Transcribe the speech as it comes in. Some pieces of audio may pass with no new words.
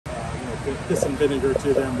piss and vinegar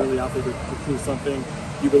to them, really out there to prove something.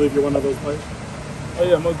 You believe you're one of those players? Oh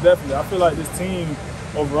yeah, most definitely. I feel like this team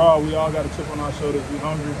overall, we all got a chip on our shoulders. We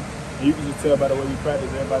hungry. And you can just tell by the way we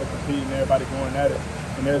practice. Everybody competing, everybody going at it,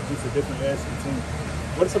 and there's just a different edge to the team.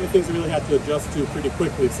 What are some of the things you really had to adjust to pretty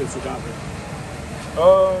quickly since you got there?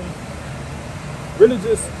 Really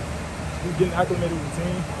just getting acclimated with the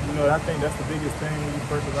team. You know, I think that's the biggest thing when you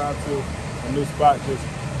first arrive to a new spot. Just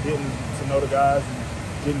getting to know the guys and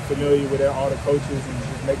getting familiar with all the coaches and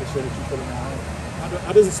just making sure that you put in the home.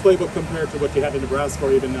 How does this playbook compare to what you had in Nebraska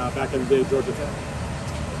or even back in the day, Georgia Tech?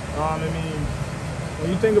 I mean,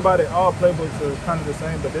 when you think about it, all playbooks are kind of the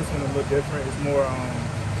same, but this one is a little different. It's more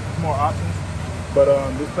options. But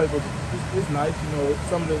this playbook is nice. You know,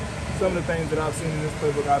 some of the things that I've seen in this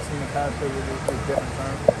playbook, I've seen in past playbooks with different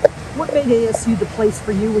terms. What made ASU the place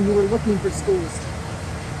for you when you were looking for schools?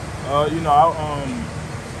 You know,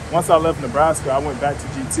 once I left Nebraska, I went back to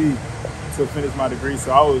GT to finish my degree.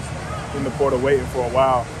 So I was in the portal waiting for a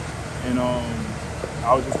while, and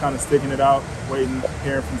I was just kind of sticking it out, waiting,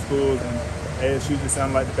 hearing from schools, and ASU just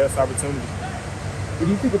sounded like the best opportunity. What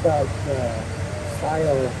do you think about the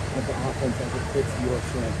style of the offense as it fits your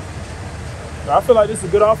strength? I feel like this is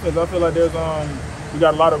a good offense. I feel like there's we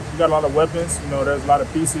got a lot of weapons. You know, there's a lot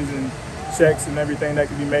of pieces and checks and everything that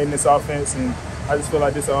can be made in this offense, and I just feel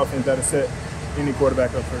like this is an offense that'll set any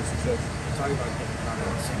quarterback up for success. Talking about getting on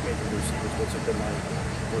the same page with receivers, what's it been like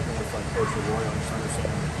working with like Coach Roy on just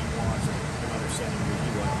understanding what he wants and understanding what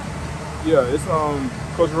he wants? Yeah, it's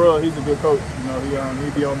Coach Roy. He's a good coach. You know, he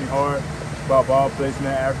be on me hard about ball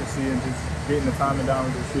placement, accuracy, and just getting the timing down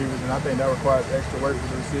with the receivers. And I think that requires extra work with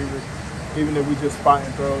the receivers, even if we just spot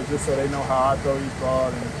and throw, just so they know how I throw each ball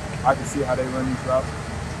and I can see how they run each route.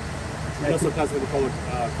 You know, sometimes when we call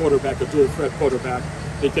a quarterback a dual threat quarterback,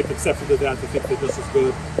 they take exception to that. They think they're just as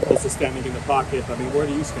good, also standing in the pocket. I mean, where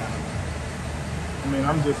do you stand? I mean,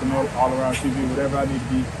 I'm just an all-around QB. Whatever I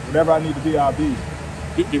need to be, I'll be.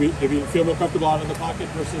 Do you feel more comfortable out in the pocket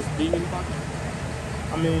versus being in the pocket?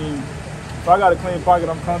 I mean, if I got a clean pocket,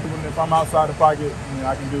 I'm comfortable. And if I'm outside the pocket, I mean,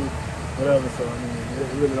 I can do whatever. So, I mean,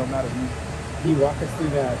 it really don't matter to me. Can you walk us through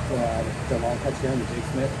that, the long touchdown to Jake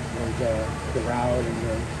Smith, the route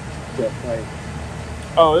and the play?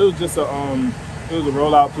 Oh, it was just a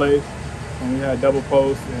rollout play, and we had double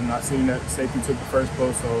post, and I seen that safety took the first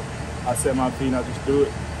post, so I set my feet and I just threw it.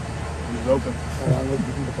 It was open. How long did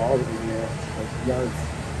you think the ball was in the air? Like yards?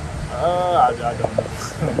 I don't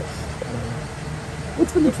know.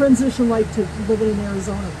 What's been the transition like to living in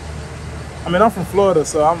Arizona? I mean, I'm from Florida,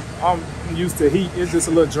 so I'm used to heat. It's just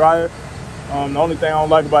a little drier. The only thing I don't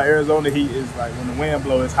like about Arizona heat is like when the wind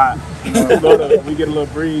blows, it's hot. You know, in Florida, we get a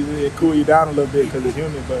little breeze, it cool you down a little bit because it's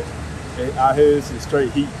humid, but out here it's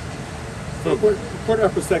straight heat. From a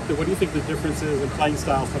quarterback perspective, what do you think the difference is in playing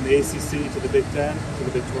styles from the ACC to the Big Ten to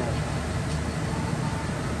the Big 12?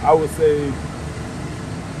 I would say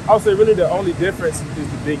really the only difference is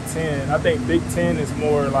the Big Ten. I think Big Ten is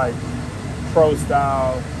more like pro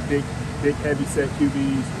style, big heavy set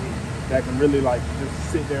QBs that can really like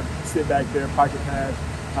just sit back there, pocket pass.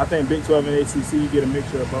 I think Big 12 and ACC, you get a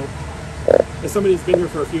mixture of both. As somebody who's been here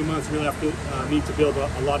for a few months, really have to need to build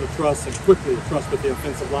a lot of trust and quickly trust with the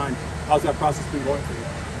offensive line. How's that process been going for you?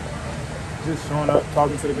 Just showing up,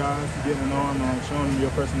 talking to the guys, getting to know them, showing them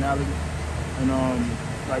your personality. And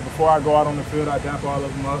like before I go out on the field, I dap all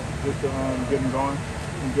of them up just to get them going.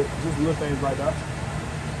 And just little things like that.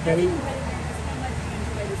 Kenny?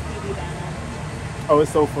 Oh,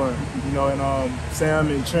 it's so fun. You know, and Sam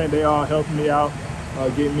and Trent, they all helping me out,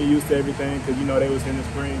 getting me used to everything because, you know, they was in the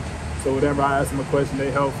spring. So whenever I ask them a question, they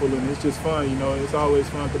helpful, and it's just fun. You know, it's always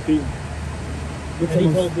fun competing. And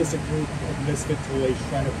you called this a group of misfit toys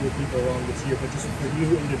trying to prove people wrong this year, but just for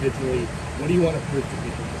you individually, what do you want to prove to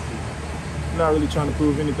people this season? I'm not really trying to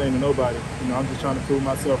prove anything to nobody. You know, I'm just trying to prove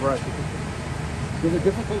myself right. Was it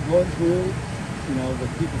difficult going through, you know, what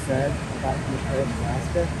people said about you at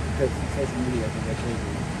Nebraska? Because social media can get crazy.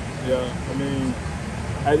 Yeah, I mean,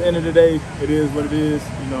 at the end of the day, it is what it is.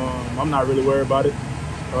 You know, I'm not really worried about it.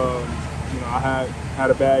 You know, I had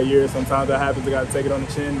a bad year. Sometimes that happens. I got to take it on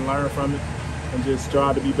the chin and learn from it and just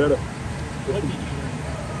strive to be better. What did you learn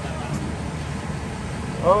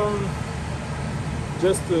from that?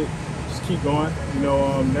 Just to keep going. You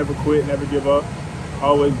know, never quit, never give up.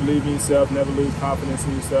 Always believe in yourself, never lose confidence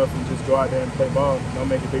in yourself, and just go out there and play ball. Don't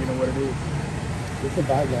make it bigger than what it is. What's the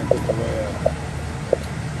vibe like with the way?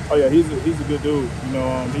 Oh yeah, he's a good dude. You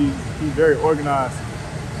know, he's very organized.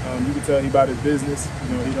 You can tell he about his business.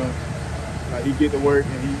 You know, he get to work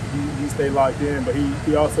and he stay locked in. But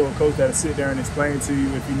he also a coach that'll sit there and explain to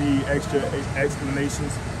you if you need extra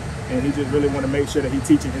explanations. and he just really want to make sure that he's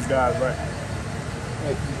teaching his guys right.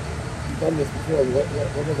 Like, you've done this before. What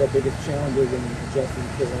are the biggest challenges in adjusting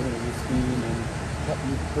to learning a new scheme and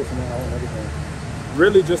new personnel and everything?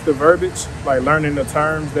 Really just the verbiage, like learning the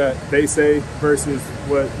terms that they say versus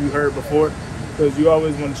what you heard before, because you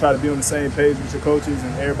always want to try to be on the same page with your coaches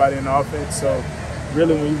and everybody in the offense. So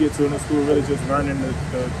really when you get to a new school, really just learning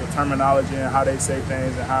the terminology and how they say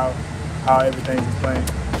things and how everything is playing.